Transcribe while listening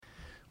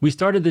We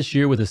started this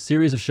year with a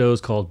series of shows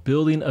called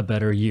Building a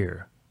Better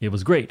Year. It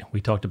was great. We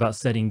talked about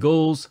setting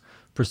goals,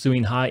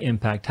 pursuing high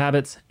impact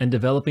habits, and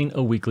developing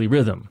a weekly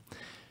rhythm.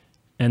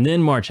 And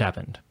then March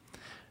happened.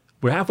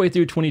 We're halfway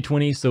through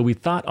 2020, so we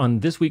thought on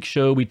this week's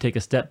show we'd take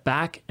a step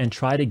back and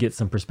try to get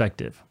some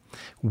perspective.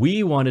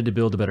 We wanted to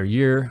build a better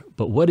year,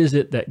 but what is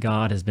it that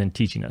God has been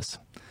teaching us?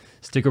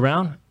 Stick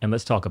around and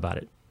let's talk about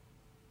it.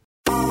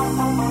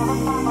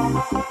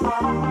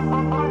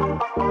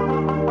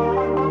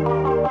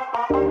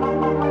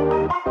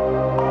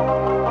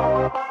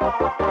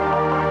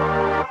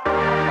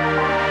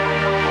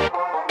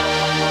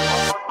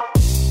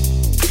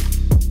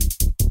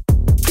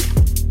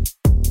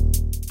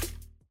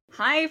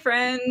 Hi,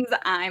 friends.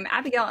 I'm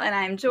Abigail, and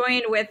I'm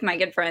joined with my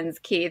good friends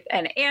Keith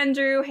and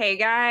Andrew. Hey,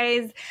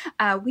 guys.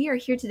 We are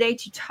here today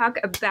to talk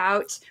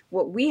about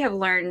what we have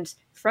learned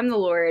from the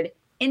Lord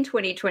in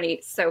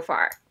 2020 so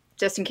far.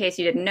 Just in case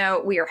you didn't know,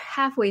 we are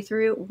halfway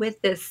through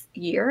with this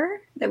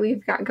year that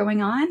we've got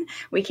going on.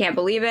 We can't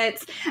believe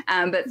it,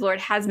 but the Lord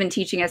has been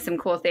teaching us some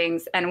cool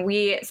things. And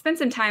we spent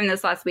some time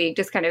this last week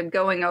just kind of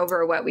going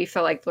over what we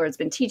feel like the Lord's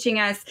been teaching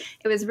us.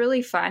 It was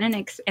really fun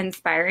and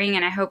inspiring,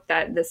 and I hope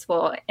that this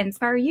will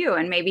inspire you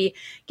and maybe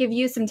give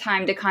you some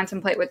time to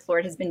contemplate what the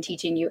Lord has been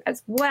teaching you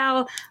as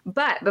well.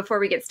 But before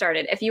we get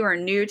started, if you are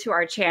new to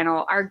our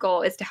channel, our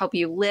goal is to help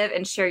you live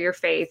and share your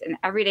faith in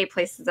everyday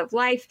places of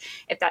life.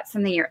 If that's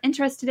something you're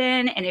interested in,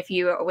 and if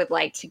you would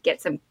like to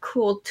get some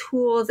cool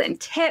tools and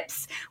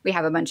tips, we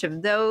have a bunch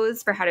of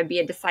those for how to be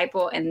a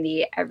disciple in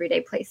the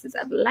everyday places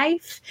of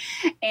life.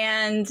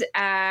 And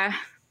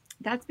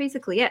that's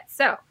basically it.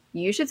 So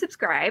you should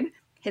subscribe.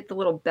 Hit the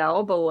little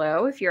bell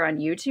below if you're on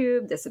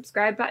YouTube, the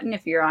subscribe button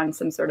if you're on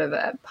some sort of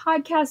a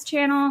podcast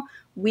channel.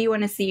 We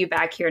want to see you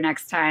back here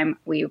next time.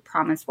 We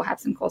promise we'll have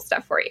some cool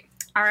stuff for you.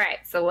 All right,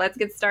 so let's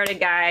get started,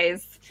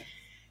 guys.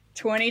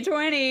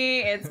 2020,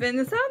 it's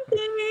been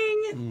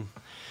something.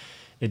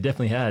 It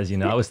definitely has.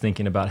 I was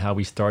thinking about how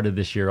we started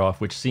this year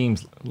off, which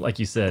seems, like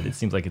you said, it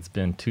seems like it's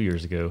been 2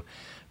 years ago.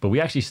 But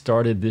we actually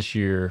started this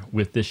year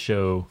with this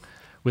show,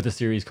 with a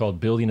series called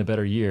Building a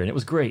Better Year. And it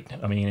was great.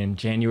 I mean, in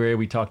January,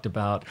 we talked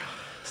about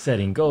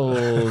setting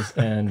goals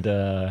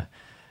and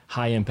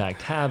high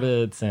impact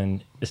habits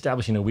and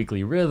establishing a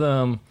weekly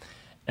rhythm.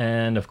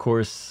 And of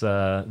course,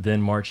 then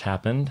March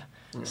happened.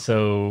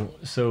 So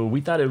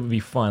we thought it would be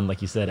fun,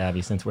 like you said,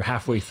 Abby, since we're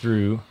halfway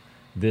through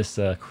this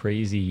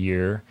crazy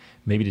year,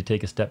 maybe to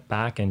take a step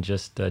back and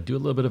just do a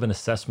little bit of an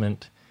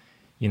assessment.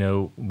 We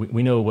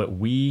know what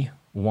we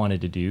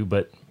wanted to do,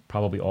 but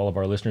probably all of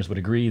our listeners would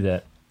agree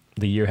that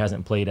the year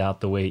hasn't played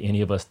out the way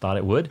any of us thought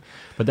it would.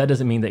 But that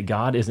doesn't mean that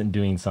God isn't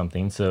doing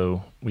something.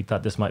 So we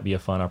thought this might be a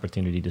fun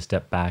opportunity to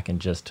step back and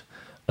just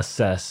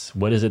assess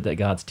what is it that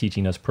God's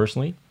teaching us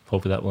personally.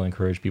 Hopefully that will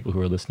encourage people who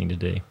are listening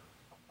today.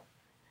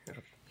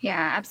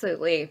 Yeah,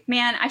 absolutely.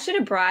 Man, I should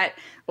have brought,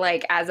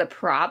 as a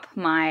prop,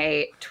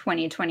 my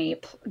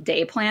 2020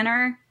 day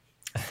planner.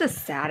 It's the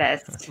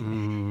saddest. I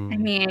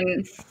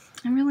mean,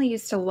 I really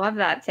used to love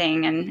that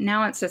thing, and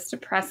now it's just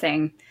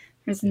depressing.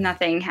 There's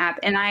nothing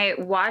happening. And I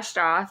washed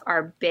off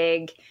our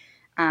big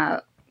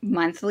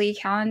monthly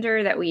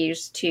calendar that we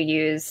used to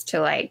use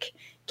to,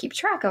 keep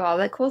track of all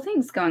the cool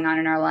things going on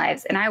in our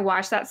lives. And I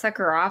washed that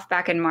sucker off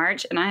back in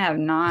March, and I have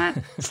not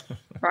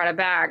brought it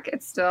back.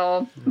 It's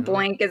still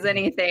blank as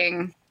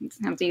anything.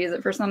 I have to use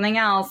it for something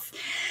else.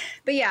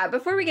 But yeah,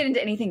 before we get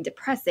into anything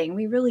depressing,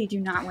 we really do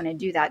not want to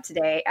do that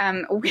today.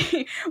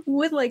 We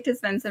would like to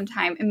spend some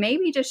time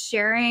maybe just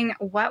sharing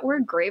what we're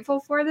grateful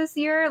for this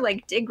year,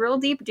 dig real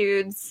deep,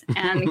 dudes,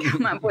 and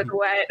come up with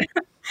what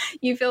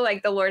you feel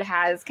like the Lord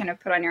has kind of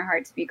put on your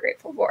heart to be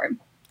grateful for.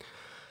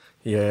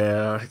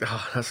 Yeah,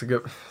 that's a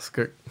good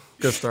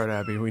start,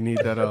 Abby. We need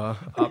that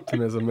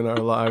optimism in our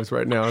lives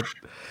right now.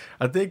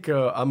 I think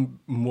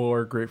I'm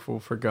more grateful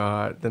for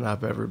God than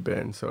I've ever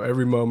been. So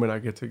every moment I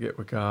get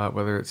with God,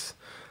 whether it's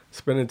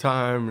spending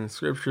time in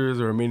scriptures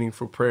or a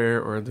meaningful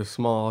prayer or the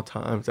small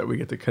times that we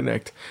get to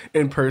connect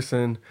in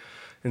person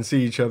and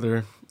see each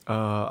other.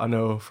 I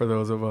know for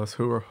those of us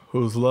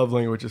whose love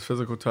language is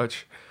physical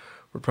touch,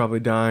 we're probably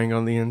dying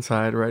on the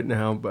inside right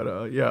now. But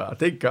I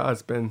think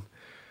God's been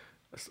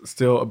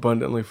still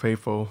abundantly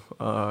faithful.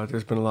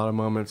 There's been a lot of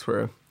moments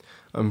where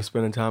I'm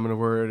spending time in the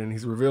Word and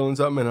He's revealing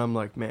something, and I'm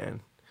like,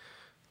 man,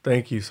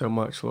 thank you so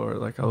much,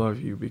 Lord. I love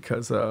you,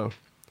 because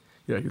you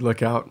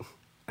look out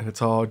and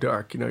it's all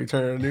dark. You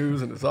turn on the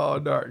news and it's all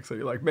dark. So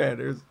you're like,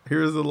 man,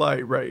 here's the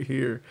light right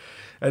here.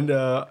 And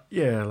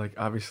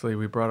obviously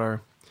we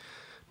brought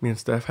me and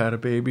Steph had a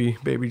baby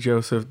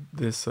Joseph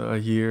this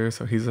year.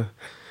 So he's a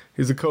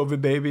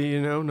COVID baby,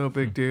 no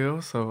big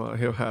deal. So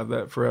he'll have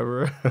that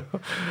forever.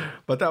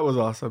 But that was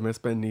awesome. It's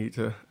been neat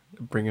to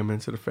bring him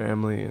into the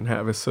family and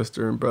have his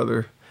sister and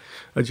brother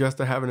adjust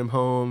to having him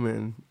home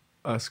and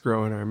us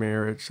growing our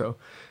marriage. So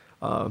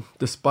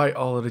despite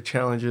all of the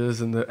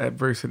challenges and the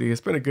adversity,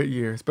 it's been a good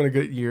year. It's been a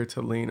good year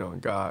to lean on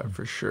God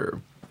for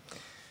sure.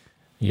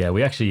 Yeah,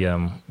 we actually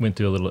went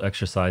through a little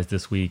exercise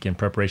this week in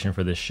preparation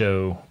for this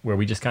show where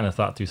we just kind of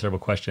thought through several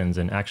questions,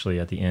 and actually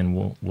at the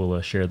end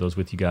we'll share those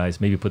with you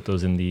guys. Maybe put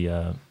those in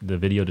the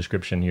video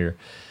description here.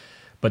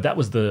 But that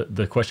was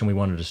the question we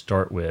wanted to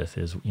start with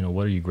is,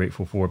 what are you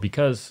grateful for?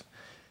 Because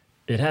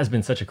it has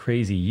been such a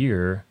crazy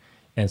year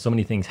and so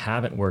many things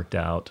haven't worked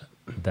out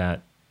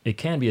that it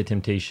can be a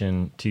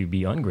temptation to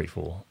be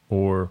ungrateful,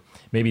 or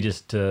maybe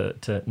just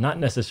to not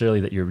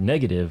necessarily that you're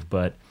negative,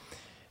 but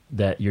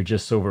that you're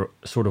just sort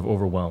of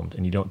overwhelmed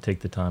and you don't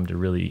take the time to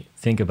really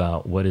think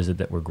about what is it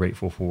that we're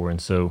grateful for.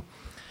 And so,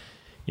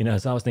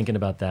 as I was thinking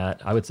about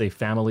that, I would say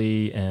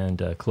family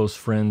and close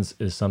friends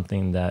is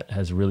something that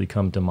has really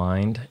come to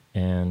mind.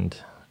 And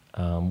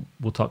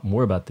we'll talk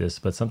more about this,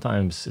 but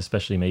sometimes,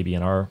 especially maybe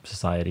in our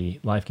society,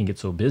 life can get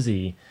so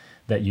busy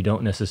that you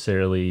don't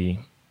necessarily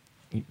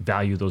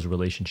value those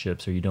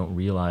relationships, or you don't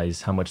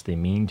realize how much they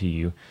mean to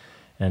you.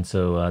 And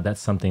so that's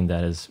something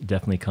that has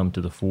definitely come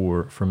to the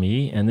fore for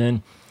me. And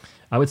then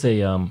I would say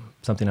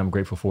something I'm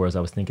grateful for as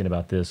I was thinking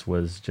about this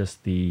was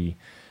just the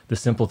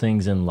simple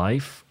things in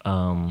life.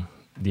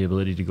 The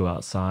ability to go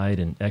outside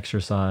and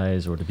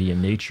exercise or to be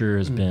in nature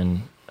has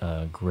been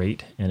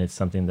great, and it's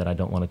something that I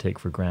don't want to take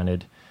for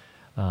granted.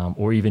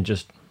 Or even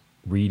just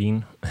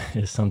reading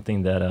is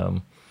something that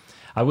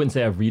I wouldn't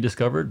say I've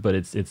rediscovered, but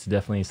it's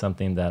definitely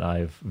something that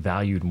I've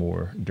valued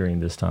more during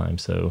this time.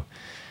 So,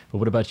 but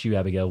what about you,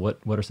 Abigail? What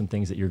are some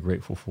things that you're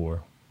grateful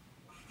for?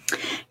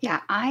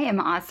 Yeah, I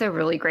am also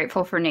really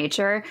grateful for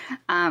nature.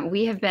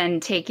 We have been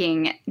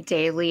taking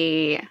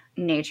daily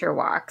nature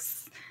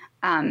walks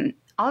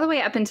all the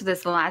way up into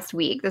this last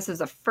week. This was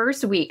the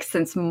first week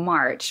since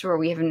March where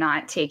we have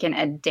not taken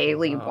a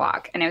daily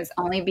walk. And it was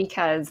only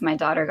because my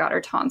daughter got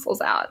her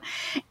tonsils out.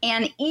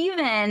 And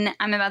even,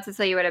 I'm about to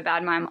tell you what a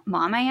bad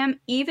mom I am,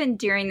 even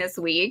during this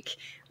week,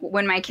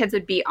 when my kids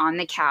would be on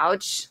the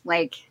couch,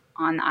 like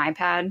on the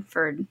iPad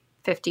for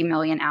 50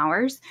 million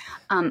hours,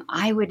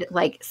 I would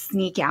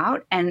sneak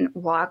out and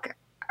walk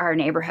our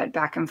neighborhood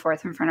back and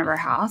forth in front of our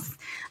house,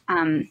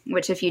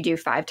 which if you do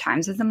 5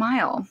 times is a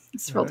mile.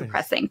 It's real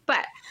depressing.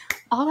 But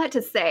all that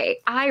to say,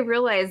 I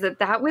realized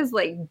that was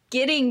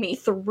getting me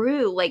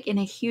through in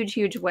a huge,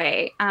 huge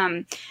way.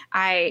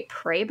 I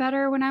pray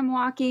better when I'm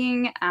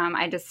walking.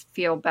 I just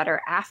feel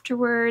better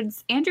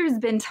afterwards. Andrew's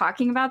been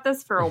talking about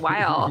this for a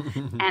while,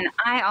 and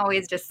I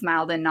always just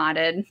smiled and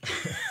nodded.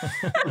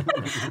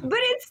 But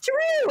it's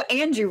true.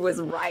 Andrew was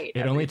right.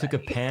 It only took a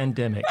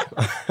pandemic.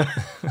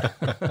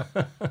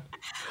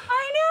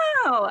 I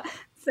know.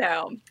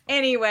 So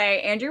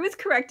anyway, Andrew was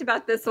correct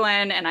about this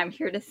one, and I'm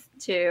here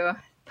to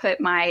put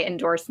my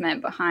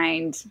endorsement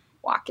behind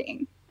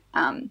walking.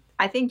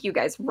 I think you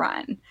guys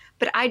run,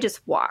 but I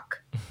just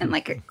walk in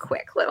a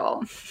quick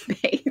little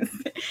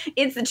pace.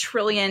 It's a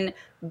trillion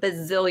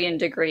bazillion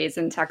degrees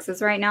in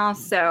Texas right now,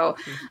 so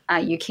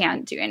you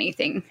can't do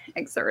anything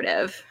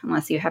exertive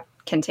unless you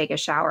can take a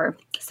shower.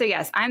 So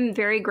yes, I'm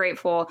very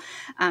grateful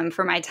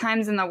for my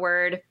times in the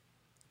Word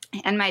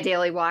and my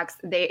daily walks.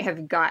 They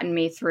have gotten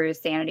me through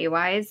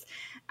sanity-wise.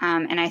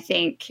 And I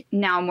think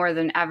now more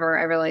than ever,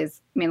 I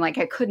realize,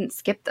 I couldn't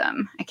skip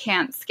them. I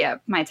can't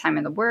skip my time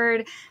in the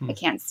Word. I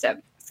can't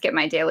skip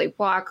my daily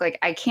walk.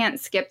 I can't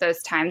skip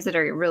those times that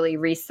are really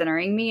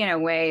recentering me in a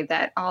way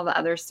that all the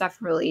other stuff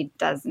really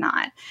does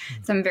not.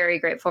 So I'm very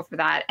grateful for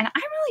that. And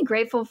I'm really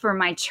grateful for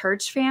my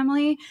church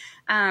family.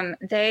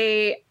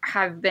 They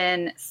have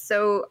been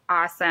so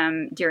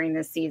awesome during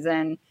this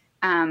season.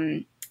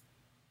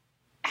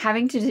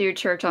 Having to do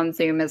church on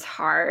Zoom is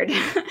hard,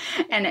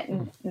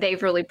 and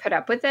they've really put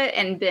up with it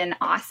and been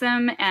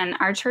awesome. And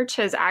our church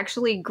has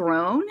actually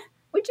grown,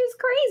 which is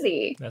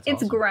crazy. It's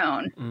awesome.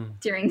 Grown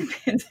during the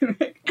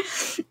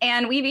pandemic.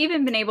 And we've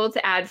even been able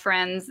to add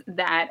friends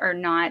that are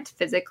not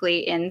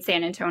physically in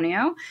San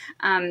Antonio,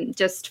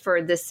 just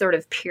for this sort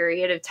of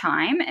period of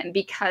time. And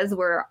because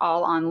we're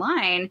all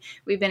online,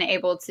 we've been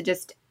able to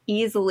just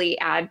easily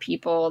add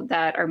people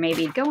that are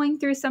maybe going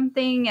through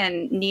something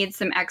and need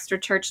some extra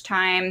church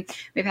time.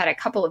 We've had a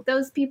couple of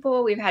those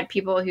people. We've had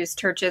people whose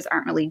churches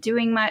aren't really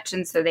doing much,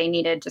 and so they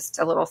needed just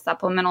a little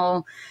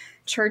supplemental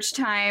church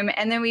time.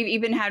 And then we've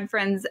even had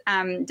friends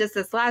just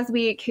this last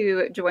week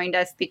who joined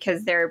us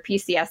because they're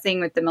PCSing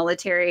with the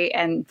military,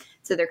 and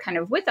so they're kind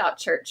of without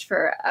church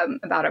for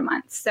about a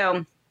month.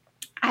 So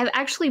I've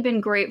actually been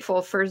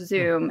grateful for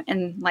Zoom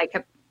in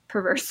a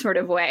perverse sort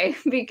of way,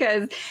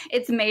 because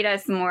it's made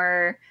us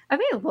more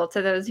available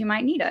to those who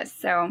might need us.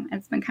 So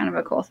it's been kind of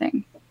a cool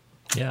thing.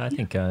 Yeah, I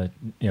think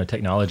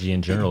technology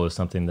in general is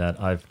something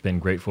that I've been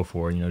grateful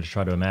for. To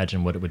try to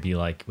imagine what it would be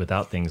like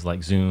without things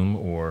like Zoom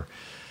or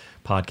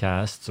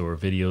podcasts or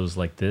videos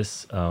like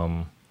this.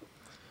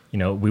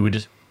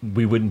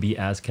 We wouldn't be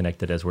as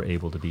connected as we're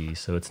able to be.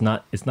 So it's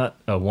not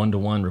a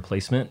one-to-one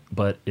replacement,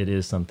 but it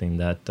is something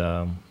that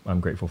I'm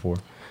grateful for.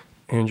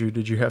 Andrew,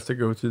 did you have to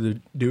go to the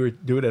do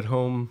it at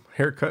home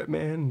haircut,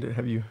 man?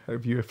 Have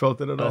you felt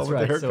it at all with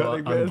the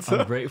haircutting, man?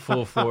 I'm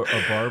grateful for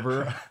a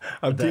barber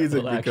I'm that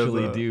teasing will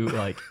actually do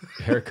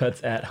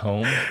haircuts at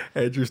home.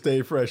 Andrew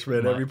stayed fresh,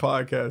 man. Every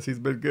podcast he's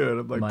been good.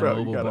 I'm like, my bro,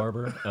 mobile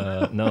barber.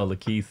 No,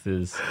 Lakeith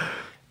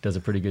does a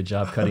pretty good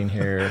job cutting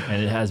hair.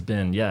 And it has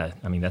been,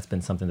 I mean, that's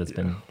been something that's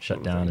been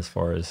shut down as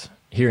far as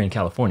here in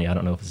California. I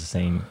don't know if it's the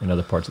same in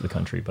other parts of the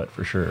country, but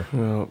for sure.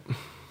 Well,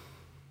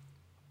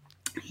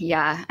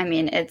 yeah, I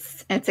mean,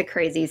 it's a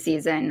crazy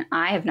season.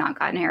 I have not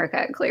gotten a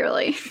haircut,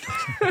 clearly.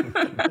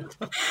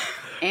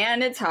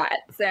 And it's hot,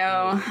 so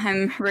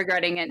I'm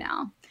regretting it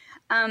now.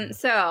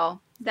 So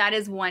that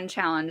is one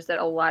challenge that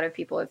a lot of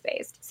people have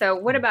faced. So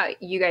what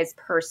about you guys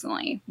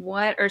personally?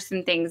 What are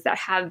some things that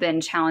have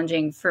been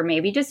challenging for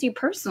maybe just you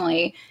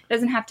personally? It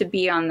doesn't have to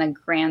be on the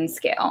grand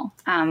scale.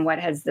 What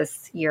has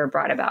this year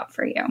brought about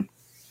for you?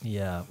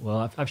 Yeah,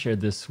 well, I've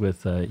shared this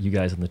with you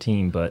guys on the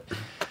team, but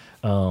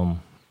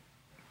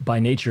by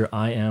nature,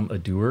 I am a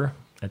doer.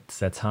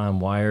 That's how I'm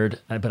wired.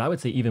 But I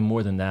would say even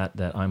more than that,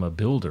 that I'm a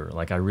builder.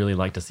 Like I really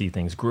like to see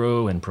things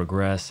grow and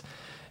progress.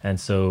 And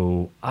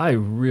so I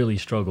really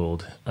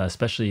struggled,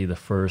 especially the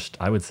first,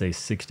 I would say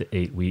 6 to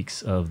 8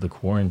 weeks of the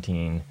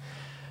quarantine,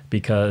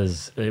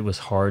 because it was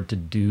hard to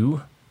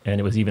do and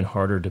it was even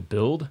harder to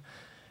build.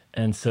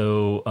 And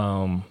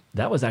so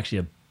that was actually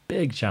a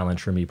big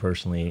challenge for me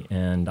personally.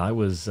 And I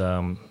was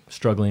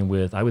struggling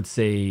with, I would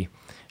say,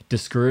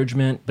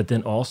 discouragement, but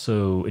then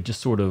also it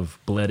just sort of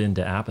bled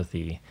into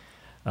apathy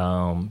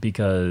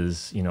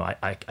because, you know,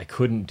 I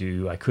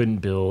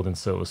couldn't build. And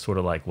so it was sort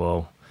of like,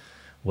 well,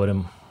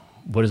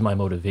 what is my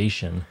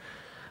motivation?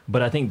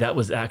 But I think that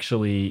was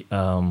actually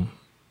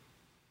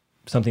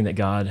something that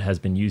God has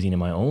been using in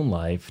my own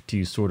life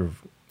to sort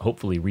of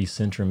hopefully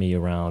recenter me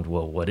around,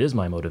 well, what is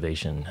my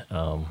motivation?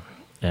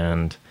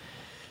 And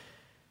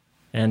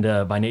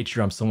by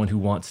nature, I'm someone who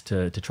wants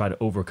to try to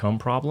overcome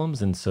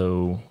problems. And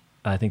so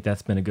I think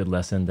that's been a good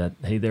lesson that,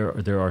 hey,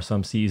 there are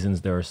some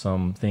seasons, there are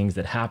some things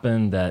that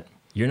happen that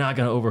you're not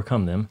going to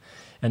overcome them.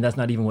 And that's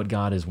not even what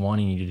God is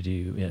wanting you to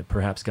do. Yeah,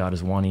 perhaps God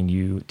is wanting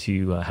you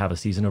to have a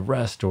season of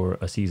rest, or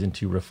a season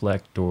to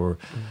reflect, or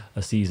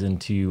a season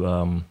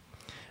to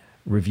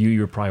review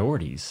your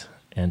priorities.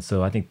 And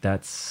so I think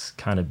that's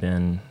kind of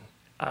been,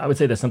 I would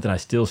say that's something I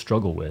still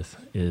struggle with,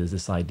 is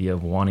this idea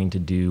of wanting to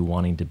do,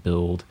 wanting to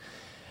build,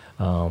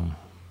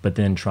 but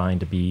then trying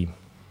to be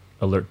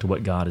alert to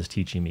what God is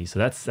teaching me. So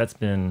that's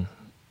been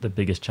the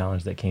biggest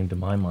challenge that came to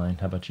my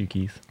mind. How about you,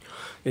 Keith?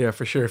 yeah,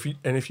 for sure.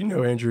 If you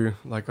know Andrew,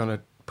 like on a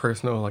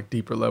personal, like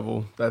deeper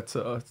level, that's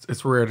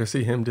it's rare to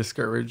see him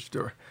discouraged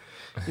or,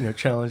 you know,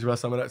 challenged by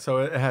some of that. So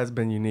it has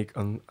been unique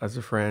as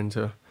a friend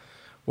to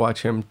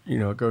watch him, you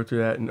know, go through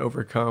that and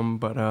overcome.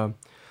 But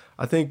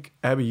I think,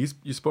 Abby,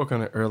 you spoke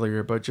on it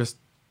earlier, but just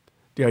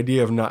the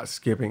idea of not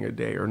skipping a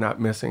day or not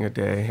missing a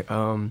day.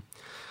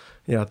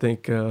 Yeah, I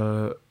think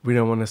we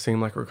don't want to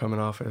seem like we're coming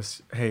off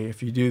as, hey,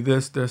 if you do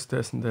this, this,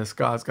 this, and this,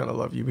 God's going to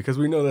love you, because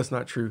we know that's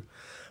not true.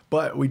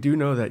 But we do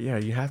know that, yeah,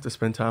 you have to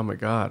spend time with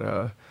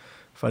God.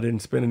 If I didn't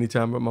spend any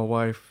time with my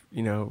wife,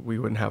 you know, we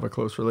wouldn't have a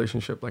close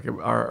relationship. Like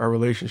our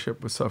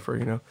relationship would suffer,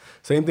 you know.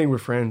 Same thing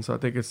with friends. I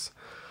think it's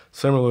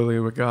similarly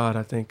with God.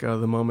 I think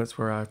the moments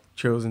where I've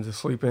chosen to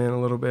sleep in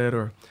a little bit,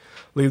 or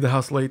leave the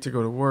house late to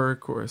go to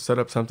work, or set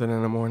up something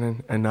in the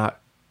morning and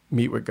not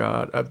meet with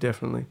God, I've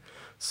definitely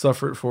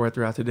suffered for it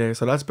throughout the day.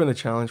 So that's been a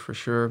challenge for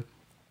sure.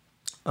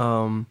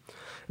 And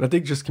I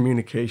think just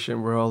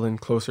communication. We're all in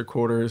closer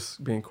quarters,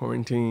 being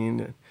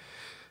quarantined, and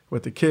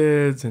with the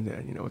kids, and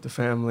then, you know, with the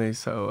family.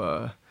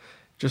 So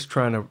just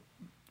trying to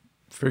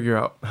figure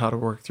out how to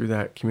work through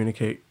that,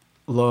 communicate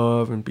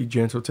love and be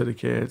gentle to the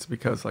kids,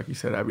 because like you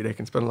said, Abby, they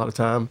can spend a lot of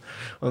time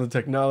on the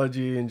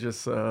technology and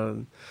just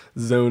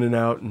zoning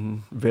out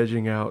and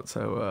vegging out.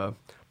 So,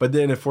 but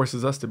then it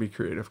forces us to be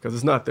creative, because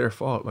it's not their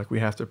fault. Like,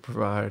 we have to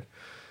provide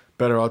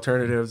better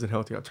alternatives and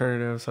healthy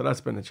alternatives. So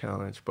that's been a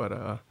challenge,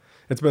 but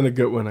it's been a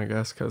good one, I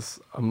guess, because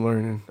I'm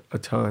learning a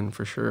ton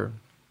for sure.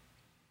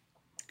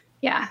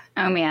 Yeah.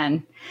 Oh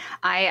man.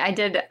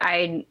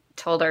 I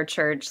told our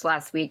church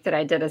last week that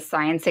I did a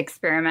science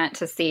experiment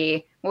to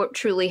see what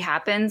truly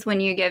happens when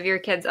you give your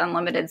kids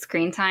unlimited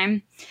screen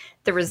time.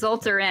 The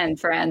results are in,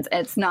 friends.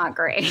 It's not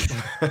great.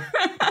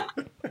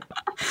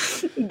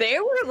 They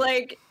were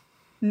like,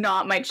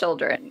 not my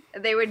children.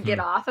 They would get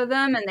off of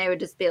them and they would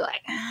just be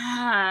like,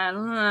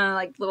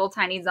 like little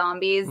tiny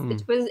zombies.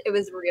 It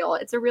was real.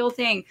 It's a real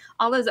thing.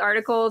 All those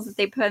articles that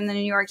they put in the New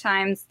York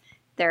Times,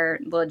 they're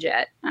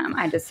legit.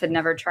 I just had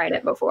never tried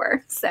it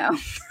before. So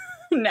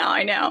now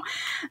I know.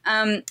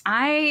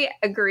 I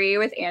agree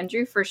with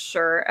Andrew for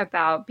sure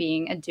about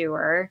being a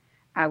doer.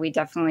 We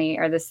definitely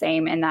are the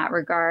same in that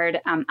regard.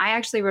 I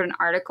actually wrote an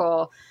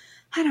article,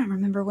 I don't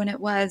remember when it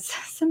was,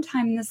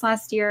 sometime this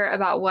last year,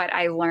 about what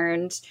I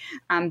learned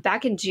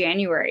back in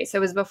January. So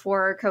it was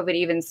before COVID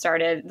even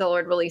started. The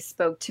Lord really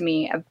spoke to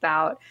me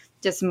about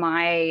just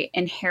my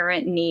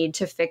inherent need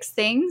to fix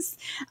things.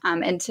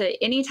 And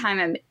to anytime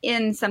I'm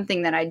in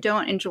something that I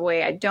don't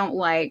enjoy, I don't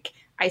like,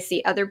 I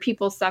see other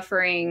people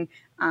suffering,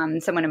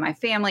 someone in my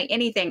family,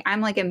 anything,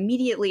 I'm like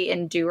immediately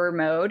in doer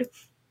mode.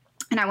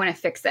 And I want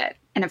to fix it.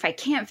 And if I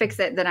can't fix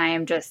it, then I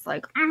am just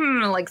like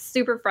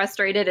super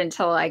frustrated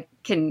until I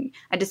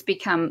just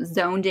become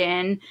zoned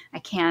in. I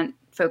can't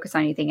focus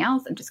on anything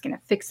else. I'm just going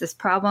to fix this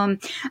problem.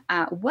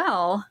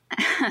 Well,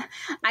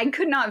 I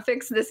could not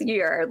fix this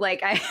year.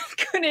 Like I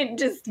couldn't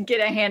just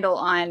get a handle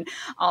on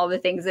all the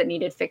things that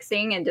needed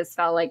fixing, and just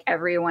felt like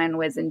everyone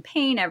was in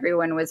pain.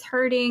 Everyone was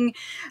hurting.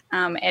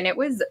 And it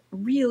was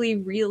really,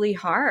 really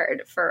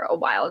hard for a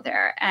while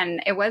there.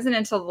 And it wasn't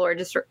until the Lord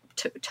just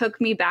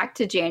took me back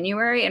to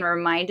January and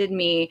reminded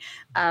me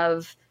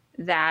of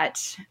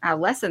that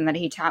lesson that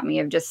he taught me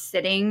of just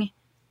sitting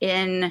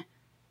in.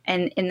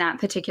 And in that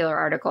particular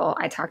article,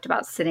 I talked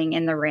about sitting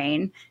in the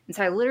rain. And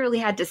so I literally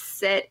had to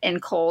sit in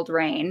cold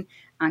rain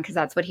because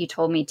that's what he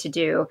told me to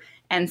do.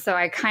 And so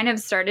I kind of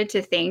started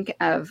to think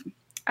of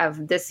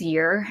this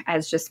year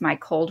as just my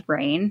cold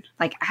rain.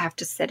 Like I have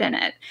to sit in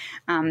it.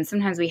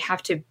 Sometimes we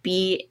have to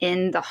be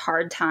in the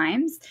hard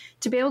times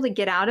to be able to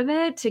get out of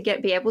it, to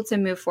be able to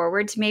move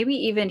forward, to maybe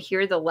even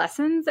hear the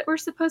lessons that we're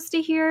supposed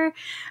to hear.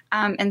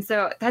 And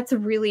so that's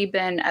really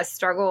been a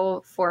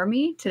struggle for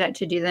me to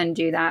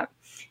do that.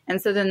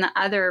 And so then the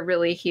other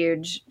really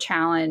huge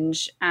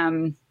challenge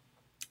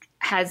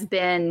has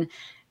been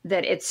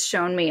that it's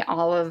shown me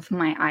all of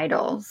my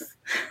idols,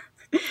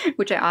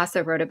 which I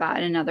also wrote about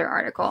in another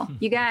article.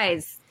 You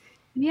guys,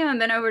 if you haven't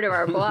been over to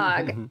our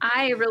blog,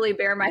 I really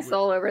bare my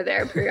soul over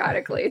there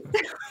periodically.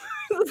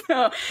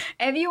 So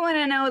if you want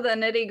to know the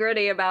nitty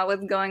gritty about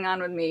what's going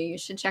on with me, you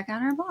should check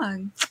out our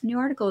blog. New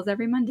articles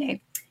every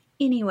Monday.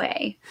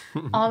 Anyway,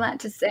 all that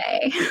to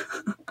say,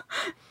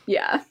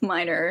 yeah,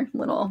 minor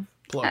little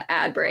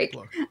ad break.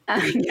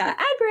 Ad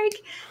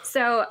break.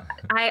 So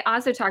I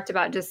also talked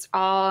about just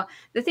all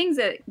the things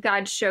that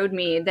God showed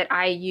me that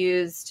I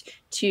used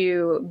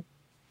to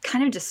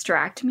kind of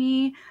distract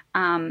me.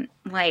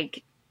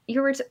 Like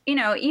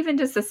even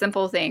just the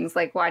simple things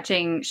like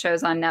watching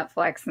shows on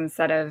Netflix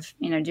instead of,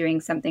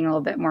 doing something a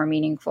little bit more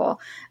meaningful.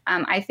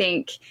 I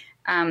think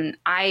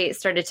I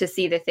started to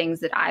see the things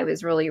that I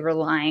was really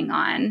relying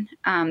on,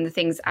 the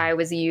things I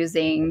was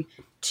using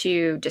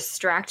to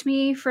distract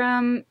me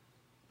from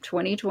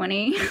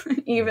 2020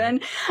 even.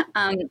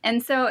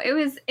 And so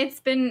it's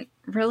been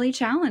really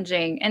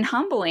challenging and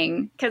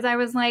humbling because I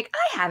was like,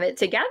 I have it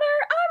together.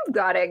 I've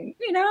got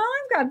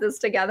this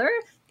together.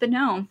 But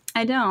no,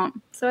 I don't.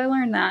 So I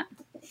learned that.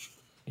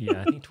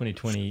 Yeah, I think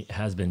 2020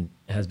 has been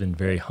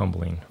very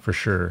humbling for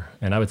sure.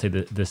 And I would say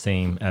the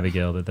same,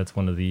 Abigail, that's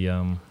one of the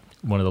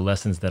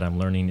lessons that I'm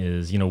learning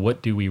is,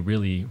 what do we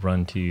really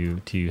run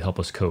to help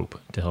us cope,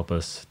 to help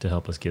us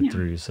get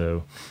through.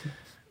 So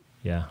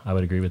yeah, I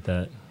would agree with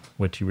that,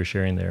 what you were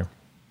sharing there.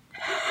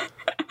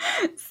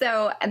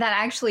 So that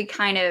actually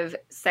kind of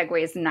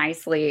segues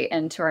nicely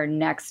into our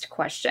next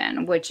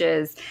question, which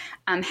is,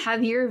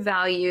 have your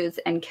values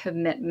and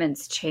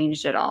commitments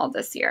changed at all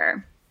this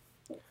year?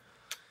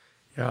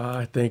 Yeah,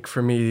 I think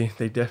for me,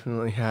 they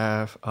definitely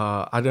have.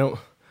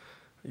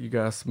 You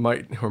guys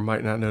might or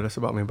might not notice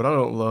about me, but I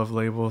don't love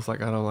labels.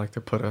 Like, I don't like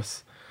to put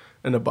us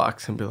in a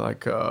box and be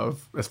like,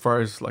 as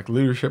far as like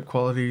leadership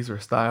qualities or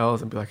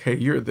styles, and be like, hey,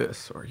 you're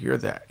this or you're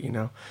that,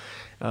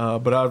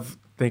 But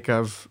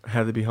I've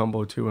had to be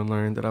humble too and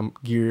learn that I'm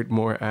geared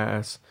more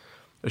as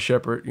a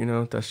shepherd.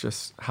 That's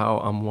just how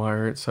I'm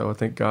wired. So I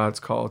think God's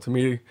call to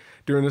me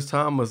during this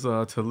time was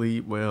to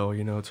lead well,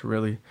 to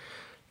really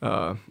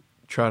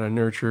try to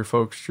nurture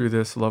folks through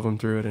this, love them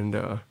through it,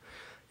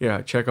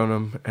 and check on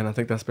them. And I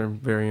think that's been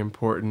very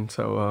important.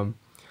 So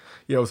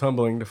it was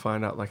humbling to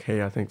find out like,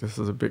 hey, I think this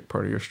is a big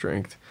part of your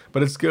strength.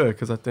 But it's good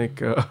because I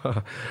think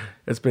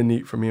it's been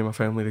neat for me and my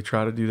family to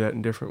try to do that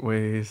in different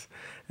ways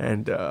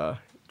and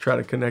try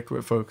to connect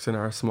with folks in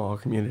our small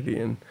community.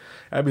 And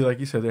Abby, like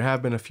you said, there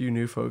have been a few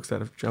new folks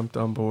that have jumped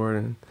on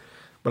board,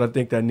 but I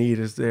think that need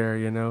is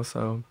there,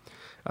 So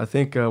I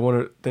think one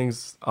of the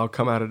things I'll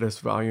come out of this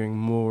valuing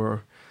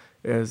more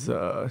is,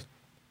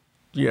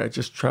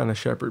 just trying to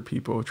shepherd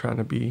people, trying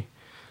to be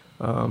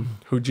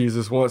who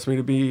Jesus wants me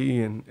to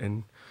be,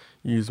 and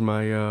use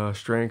my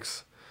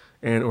strengths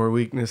and or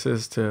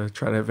weaknesses to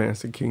try to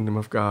advance the kingdom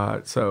of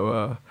God.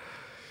 So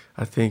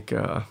I think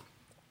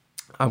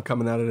I'm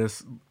coming out of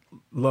this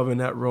loving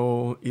that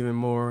role even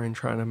more and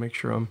trying to make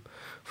sure I'm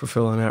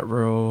fulfilling that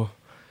role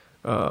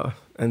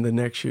in the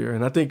next year.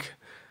 And I think,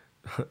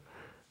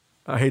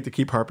 I hate to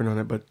keep harping on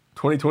it, but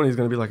 2020 is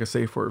going to be like a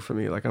safe word for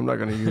me. Like, I'm not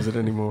going to use it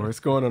anymore. It's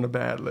going on a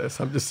bad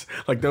list. I'm just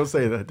like, don't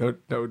say that.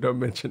 Don't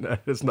mention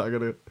that. It's not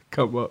going to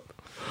come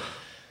up.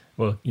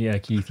 Well, yeah,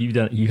 Keith,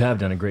 you have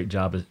done a great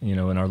job, in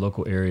our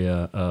local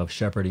area of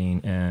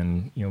shepherding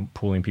and,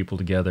 pulling people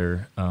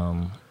together,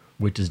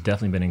 which has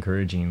definitely been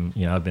encouraging.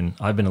 I've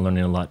been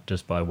learning a lot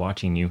just by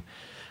watching you.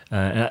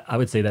 And I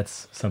would say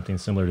that's something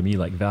similar to me,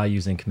 like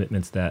values and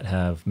commitments that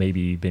have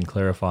maybe been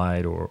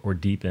clarified or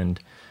deepened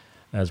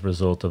as a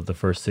result of the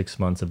first 6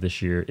 months of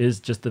this year is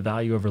just the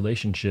value of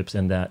relationships,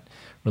 and that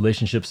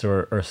relationships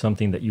are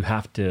something that you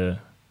have to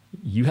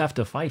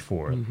fight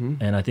for. Mm-hmm.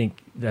 And I think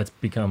that's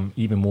become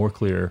even more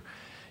clear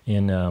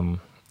in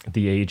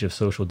the age of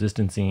social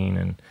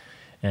distancing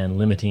and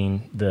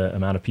limiting the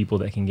amount of people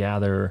that can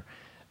gather.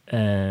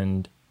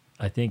 And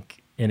I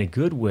think in a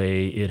good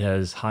way, it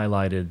has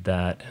highlighted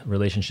that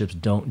relationships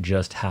don't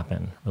just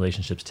happen.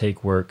 Relationships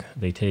take work,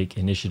 they take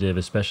initiative,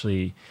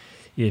 especially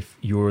if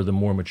you're the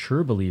more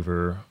mature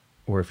believer,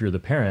 or if you're the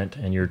parent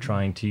and you're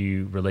trying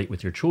to relate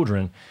with your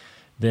children,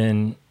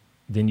 then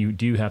you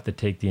do have to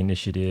take the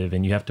initiative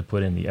and you have to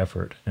put in the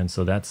effort. And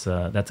so that's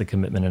a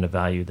commitment and a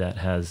value that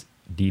has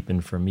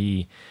deepened for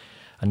me.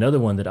 Another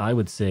one that I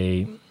would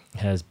say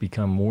has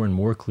become more and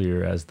more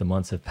clear as the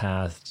months have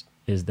passed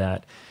is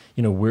that,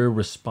 we're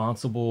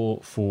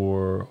responsible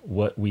for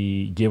what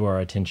we give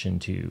our attention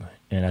to.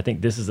 And I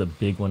think this is a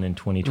big one in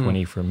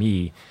 2020 for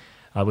me.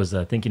 I was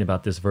thinking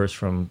about this verse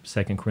from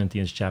 2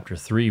 Corinthians chapter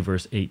 3,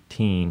 verse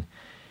 18.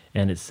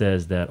 And it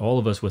says that all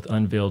of us with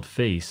unveiled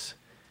face,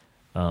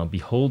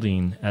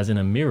 beholding as in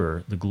a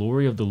mirror the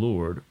glory of the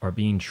Lord, are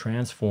being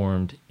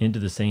transformed into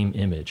the same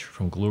image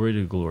from glory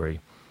to glory,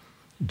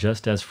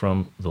 just as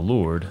from the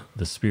Lord,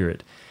 the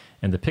Spirit.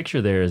 And the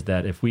picture there is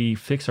that if we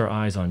fix our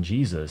eyes on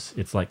Jesus,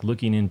 it's like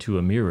looking into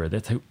a mirror.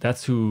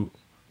 That's who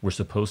we're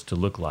supposed to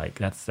look like.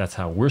 That's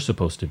how we're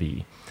supposed to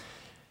be.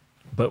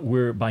 But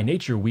by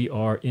nature, we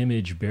are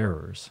image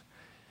bearers.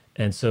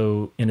 And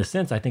so in a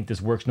sense, I think this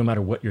works no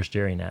matter what you're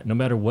staring at. No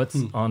matter what's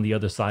on the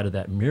other side of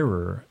that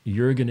mirror,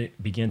 you're going to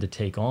begin to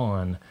take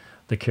on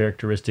the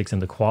characteristics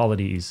and the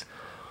qualities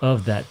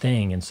of that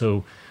thing. And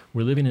so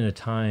we're living in a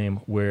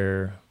time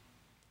where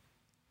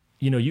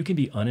you can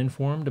be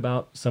uninformed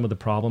about some of the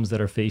problems that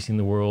are facing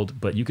the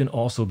world, but you can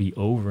also be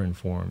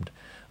overinformed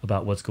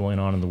about what's going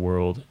on in the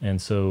world.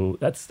 And so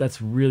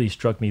that's really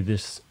struck me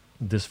this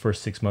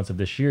first 6 months of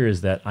this year,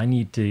 is that I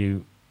need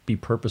to be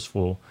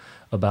purposeful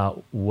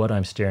about what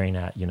I'm staring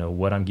at,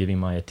 what I'm giving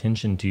my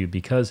attention to,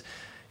 because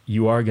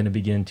you are going to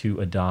begin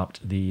to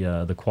adopt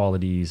the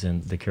qualities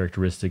and the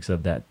characteristics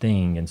of that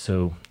thing. And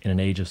so in an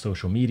age of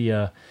social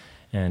media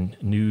and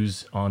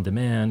news on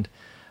demand,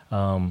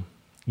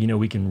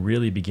 we can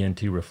really begin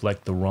to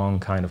reflect the wrong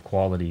kind of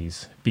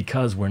qualities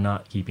because we're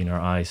not keeping our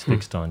eyes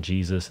fixed on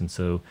Jesus. And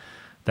so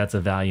that's a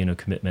value and a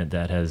commitment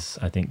that has,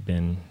 I think,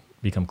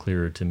 become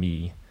clearer to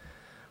me.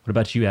 What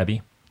about you,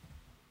 Abby?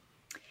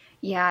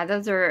 Yeah,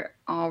 those are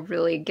all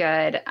really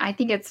good. I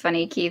think it's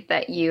funny, Keith,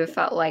 that you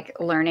felt like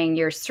learning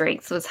your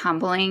strengths was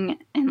humbling,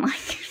 and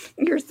like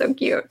you're so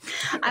cute.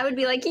 I would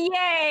be like,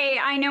 yay,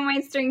 I know my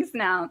strengths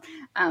now.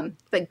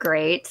 But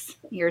great,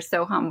 you're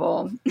so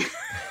humble.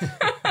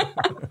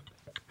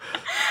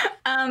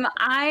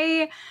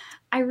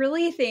 I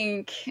really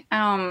think I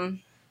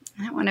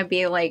don't want to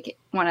be like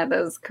one of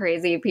those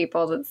crazy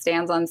people that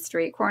stands on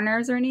street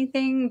corners or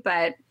anything,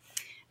 but I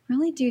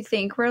really do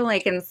think we're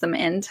like in some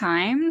end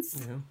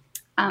times. Yeah.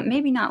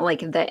 Maybe not like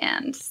the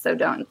end, so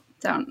don't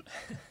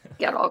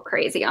get all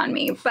crazy on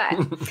me.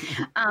 But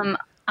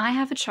I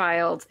have a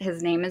child.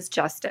 His name is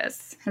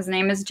Justice. His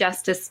name is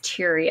Justice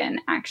Tyrion,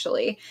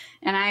 actually.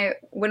 And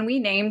when we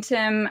named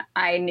him,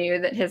 I knew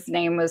that his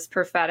name was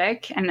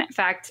prophetic. And in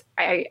fact,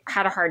 I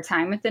had a hard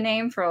time with the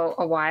name for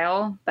a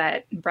while,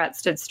 but Brett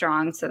stood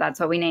strong, so that's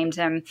what we named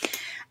him.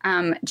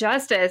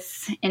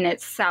 Justice in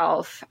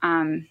itself,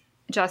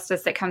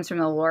 justice that comes from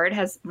the Lord,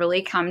 has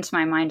really come to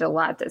my mind a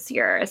lot this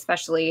year,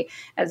 especially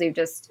as we've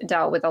just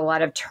dealt with a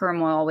lot of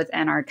turmoil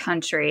within our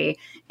country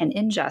and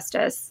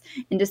injustice,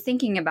 and just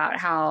thinking about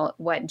how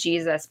what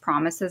Jesus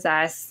promises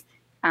us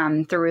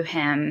through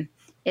him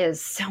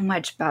is so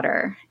much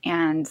better,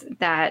 and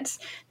that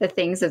the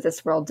things of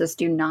this world just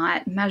do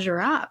not measure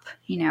up,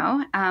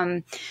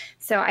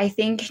 So I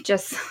think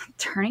just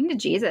turning to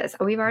Jesus,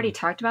 we've already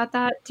talked about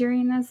that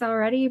during this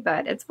already,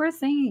 but it's worth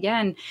saying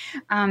again,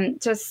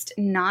 just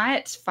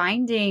not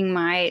finding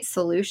my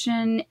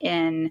solution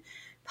in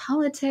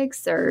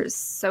politics or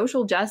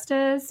social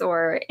justice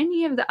or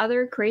any of the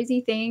other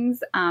crazy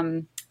things.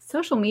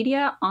 Social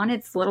media on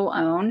its little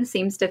own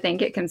seems to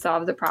think it can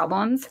solve the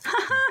problems.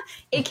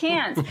 It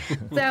can't.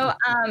 So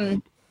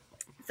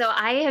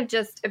I have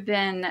just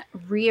been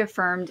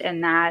reaffirmed in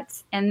that.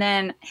 And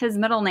then his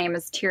middle name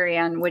is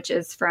Tyrion, which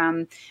is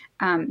from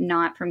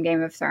not from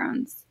Game of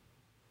Thrones.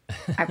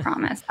 I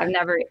promise. I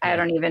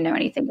don't even know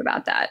anything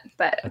about that,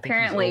 but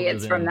apparently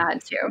it's from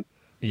that too.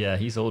 Yeah,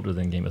 he's older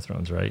than Game of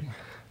Thrones, right?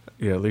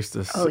 Yeah, at least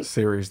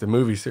series, the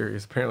movie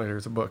series. Apparently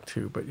there's a book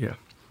too, but yeah,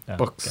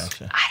 books.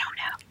 Gotcha. I don't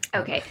know.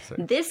 Okay,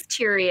 this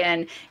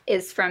Tyrion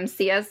is from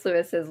C.S.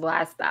 Lewis's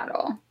Last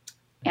Battle,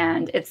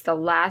 and it's the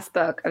last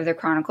book of the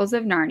Chronicles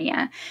of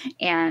Narnia.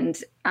 And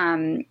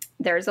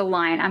there's a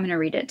line, I'm going to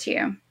read it to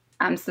you.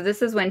 So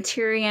this is when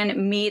Tyrion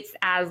meets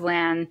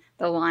Aslan,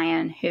 the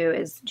lion, who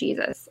is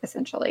Jesus,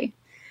 essentially.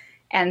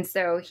 And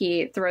so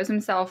he throws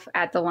himself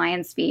at the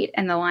lion's feet,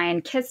 and the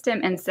lion kissed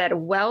him and said,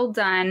 "Well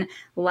done,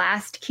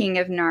 last king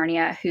of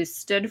Narnia, who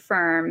stood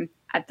firm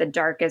at the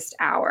darkest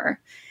hour."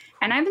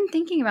 And I've been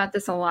thinking about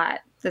this a lot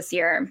this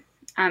year.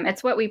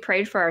 It's what we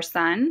prayed for our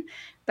son,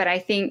 but I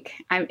think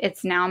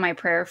it's now my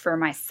prayer for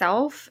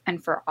myself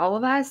and for all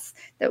of us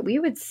that we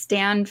would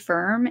stand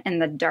firm in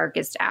the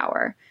darkest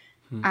hour.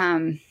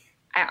 I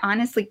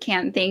honestly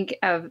can't think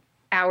of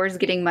hours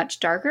getting much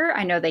darker.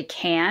 I know they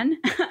can.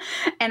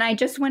 And I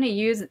just want to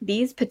use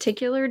these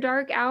particular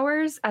dark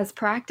hours as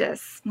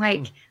practice.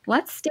 Like,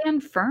 let's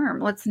stand firm.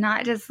 Let's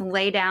not just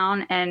lay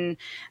down and,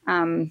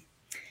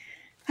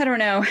 I don't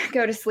know,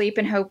 go to sleep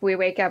and hope we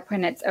wake up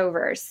when it's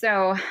over.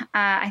 So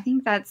I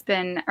think that's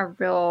been a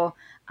real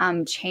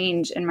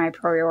change in my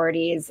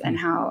priorities and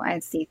how I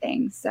see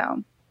things.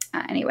 So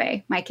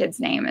anyway, my kid's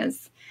name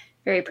is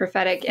very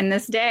prophetic in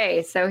this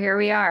day. So here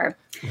we are.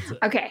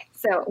 Okay,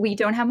 so we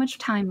don't have much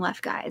time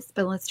left, guys,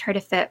 but let's try to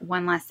fit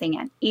one last thing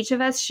in. Each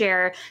of us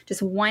share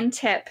just one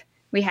tip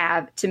we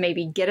have to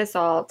maybe get us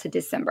all to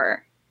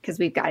December, because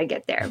we've got to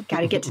get there. We've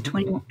got to get to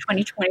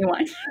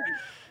 2021.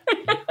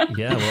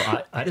 Yeah,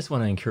 well, I just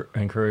want to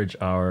encourage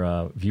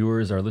our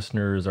viewers, our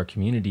listeners, our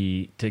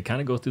community to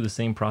kind of go through the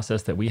same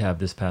process that we have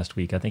this past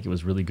week. I think it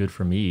was really good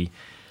for me.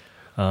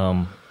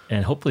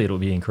 And hopefully it'll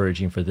be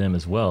encouraging for them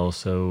as well.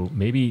 So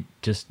maybe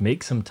just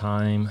make some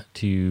time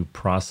to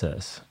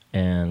process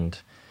and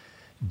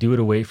do it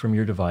away from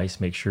your device.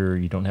 Make sure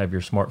you don't have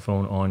your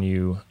smartphone on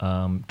you.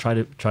 Try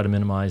to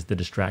minimize the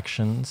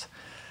distractions.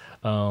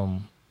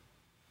 And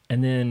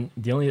then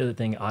the only other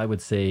thing I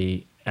would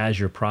say as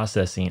you're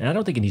processing, and I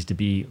don't think it needs to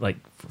be like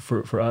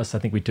for us, I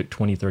think we took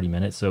 20, 30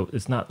 minutes. So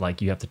it's not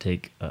like you have to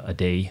take a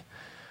day,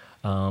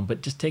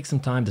 but just take some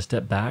time to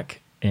step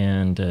back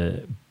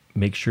and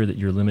make sure that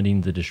you're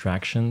limiting the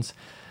distractions.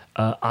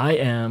 I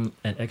am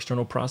an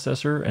external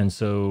processor, and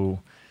so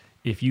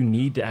if you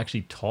need to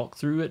actually talk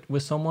through it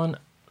with someone,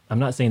 I'm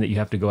not saying that you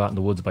have to go out in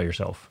the woods by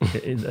yourself.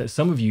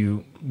 Some of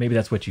you, maybe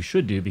that's what you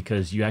should do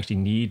because you actually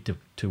need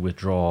to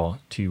withdraw,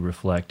 to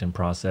reflect and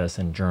process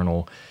and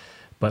journal.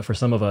 But for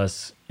some of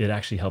us, it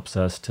actually helps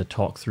us to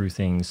talk through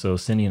things. So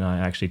Cindy and I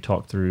actually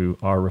talked through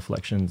our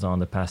reflections on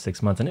the past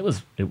 6 months, and it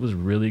was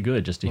really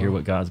good just to hear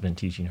what God's been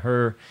teaching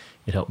her.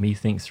 It helped me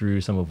think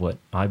through some of what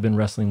I've been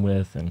wrestling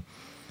with. And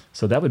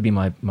so that would be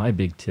my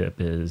big tip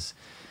is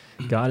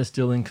God is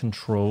still in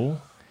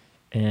control,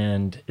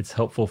 and it's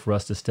helpful for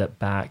us to step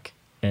back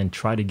and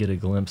try to get a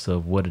glimpse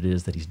of what it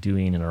is that he's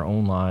doing in our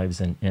own lives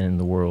and in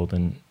the world.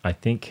 And I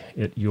think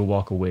you'll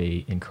walk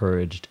away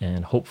encouraged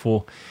and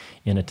hopeful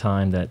in a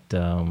time that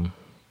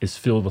is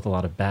filled with a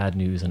lot of bad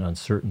news and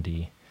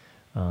uncertainty.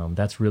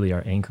 That's really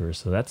our anchor.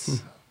 So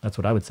that's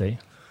what I would say.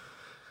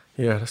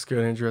 Yeah, that's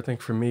good, Andrew. I think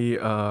for me,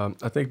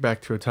 I think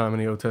back to a time in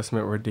the Old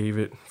Testament where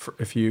David,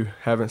 if you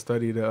haven't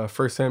studied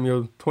 1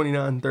 Samuel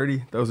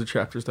 29:30, those are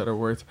chapters that are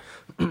worth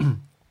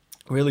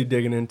really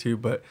digging into.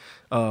 But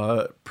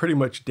pretty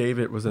much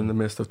David was in the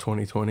midst of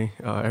 2020.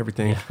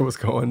 Everything was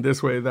going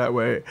this way, that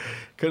way.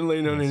 Couldn't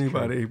lean on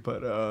anybody. True.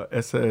 But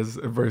it says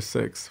in verse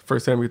 6, 1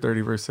 Samuel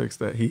 30, verse 6,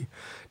 that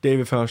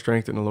David found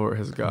strength in the Lord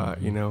his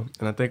God, you know.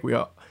 And I think we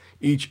all,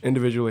 each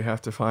individually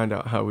have to find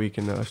out how we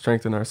can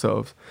strengthen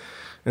ourselves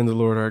in the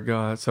Lord our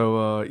God.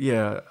 So,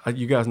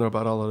 you guys know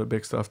about all of the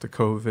big stuff, the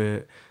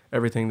COVID,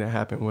 everything that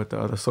happened with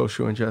the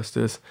social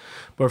injustice.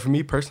 But for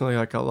me personally,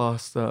 like I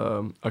lost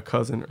a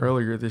cousin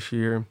earlier this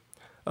year.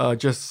 It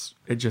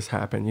just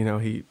happened. You know,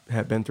 he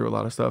had been through a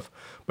lot of stuff.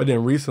 But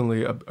then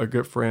recently, a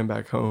good friend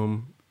back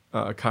home,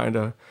 kind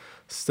of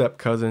step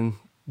cousin,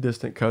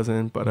 distant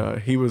cousin,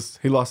 but he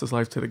lost his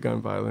life to the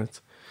gun violence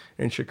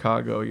in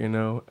Chicago, you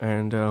know.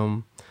 And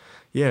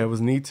it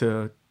was neat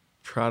to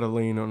try to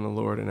lean on the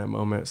Lord in that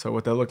moment. So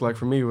what that looked like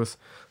for me was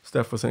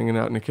Steph was hanging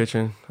out in the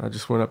kitchen. I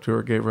just went up to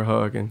her, gave her a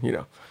hug, and, you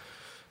know,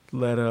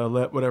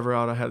 let whatever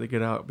out I had to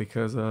get out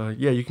because,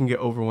 you can get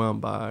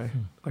overwhelmed by,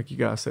 like you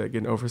guys said,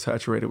 getting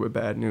oversaturated with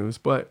bad news.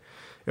 But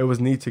it was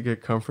neat to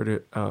get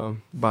comforted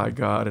by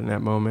God in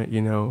that moment,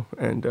 you know,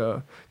 and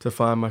to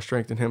find my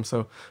strength in him.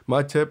 So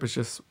my tip is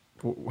just,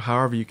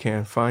 however you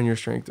can, find your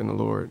strength in the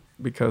Lord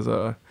because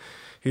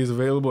he's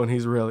available and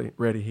he's really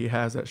ready. He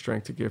has that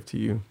strength to give to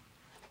you.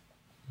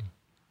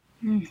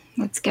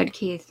 That's good,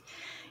 Keith.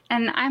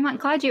 And I'm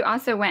glad you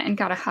also went and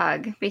got a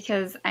hug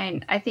because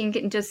I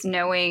think just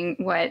knowing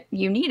what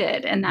you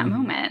needed in that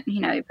moment, you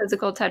know,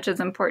 physical touch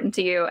is important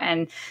to you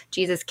and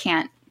Jesus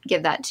can't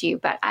give that to you.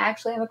 But I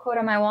actually have a quote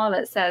on my wall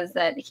that says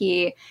that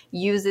he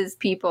uses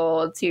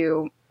people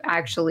to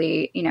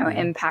actually, you know,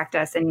 impact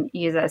us and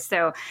use us.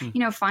 So, you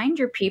know, find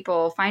your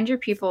people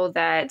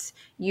that,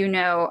 you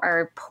know,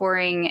 are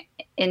pouring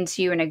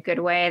into you in a good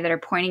way, that are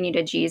pointing you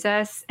to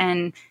Jesus,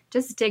 and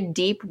just dig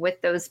deep with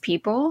those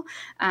people.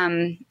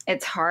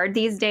 It's hard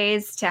these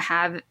days to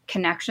have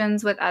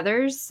connections with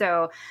others.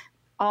 So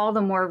all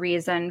the more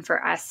reason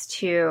for us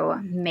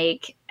to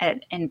make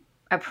it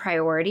a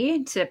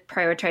priority to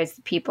prioritize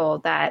the people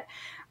that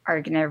are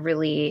going to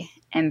really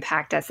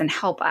impact us and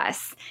help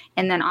us.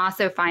 And then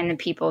also find the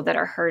people that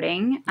are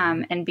hurting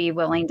and be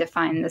willing to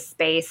find the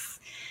space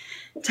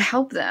to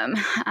help them,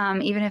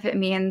 even if it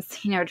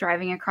means, you know,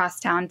 driving across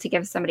town to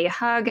give somebody a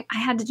hug. I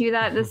had to do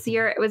that this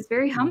year. It was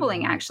very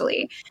humbling,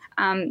 actually,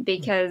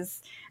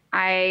 because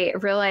I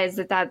realized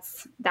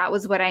that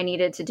was what I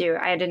needed to do.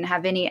 I didn't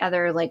have any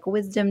other like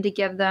wisdom to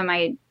give them.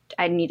 I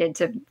I needed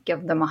to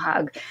give them a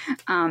hug.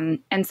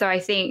 And so I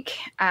think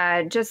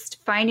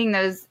just finding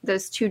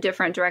those two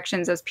different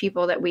directions, those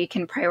people that we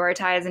can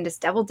prioritize and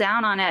just double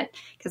down on it,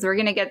 because we're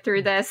going to get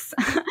through this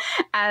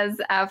as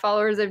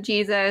followers of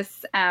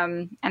Jesus.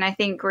 And I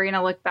think we're going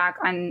to look back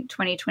on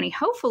 2020,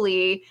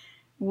 hopefully,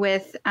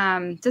 with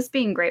just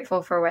being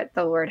grateful for what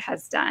the Lord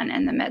has done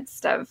in the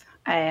midst of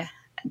a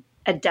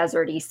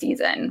deserty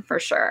season, for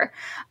sure.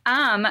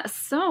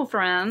 So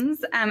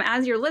friends,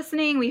 as you're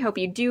listening, we hope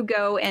you do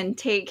go and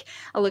take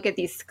a look at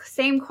these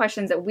same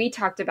questions that we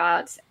talked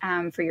about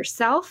for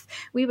yourself.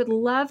 We would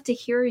love to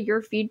hear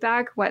your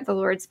feedback, what the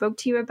Lord spoke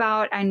to you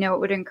about. I know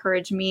it would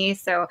encourage me.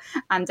 So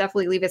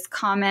definitely leave us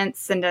comments,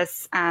 send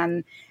us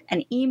an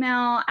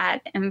email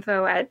at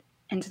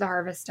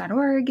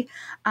info@intotheharvest.org.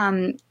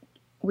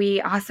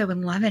 We also would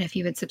love it if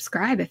you would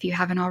subscribe if you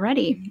haven't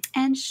already,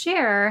 and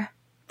share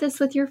this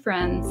with your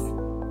friends,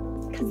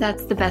 because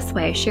that's the best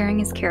way.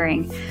 Sharing is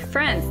caring.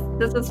 Friends,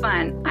 this was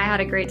fun. I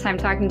had a great time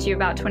talking to you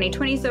about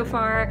 2020 so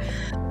far.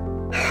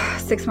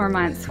 6 more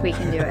months, we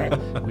can do it.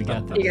 We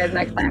got this. See you guys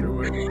next time.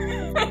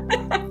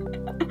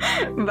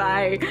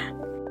 Bye.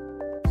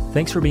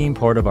 Thanks for being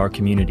part of our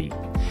community.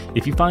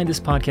 If you find this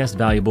podcast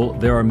valuable,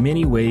 there are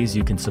many ways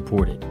you can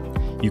support it.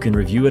 You can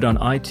review it on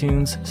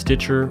iTunes,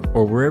 Stitcher,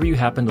 or wherever you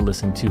happen to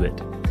listen to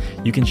it.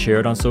 You can share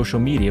it on social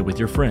media with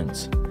your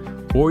friends.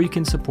 Or you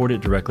can support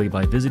it directly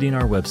by visiting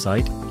our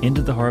website,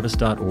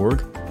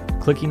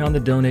 intotheharvest.org, clicking on the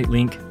donate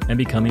link, and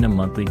becoming a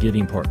monthly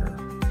giving partner.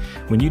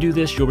 When you do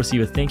this, you'll receive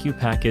a thank you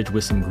package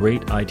with some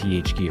great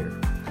ITH gear.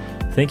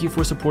 Thank you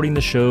for supporting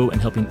the show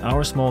and helping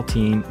our small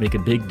team make a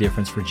big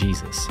difference for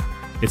Jesus.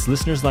 It's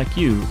listeners like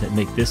you that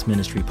make this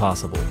ministry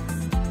possible.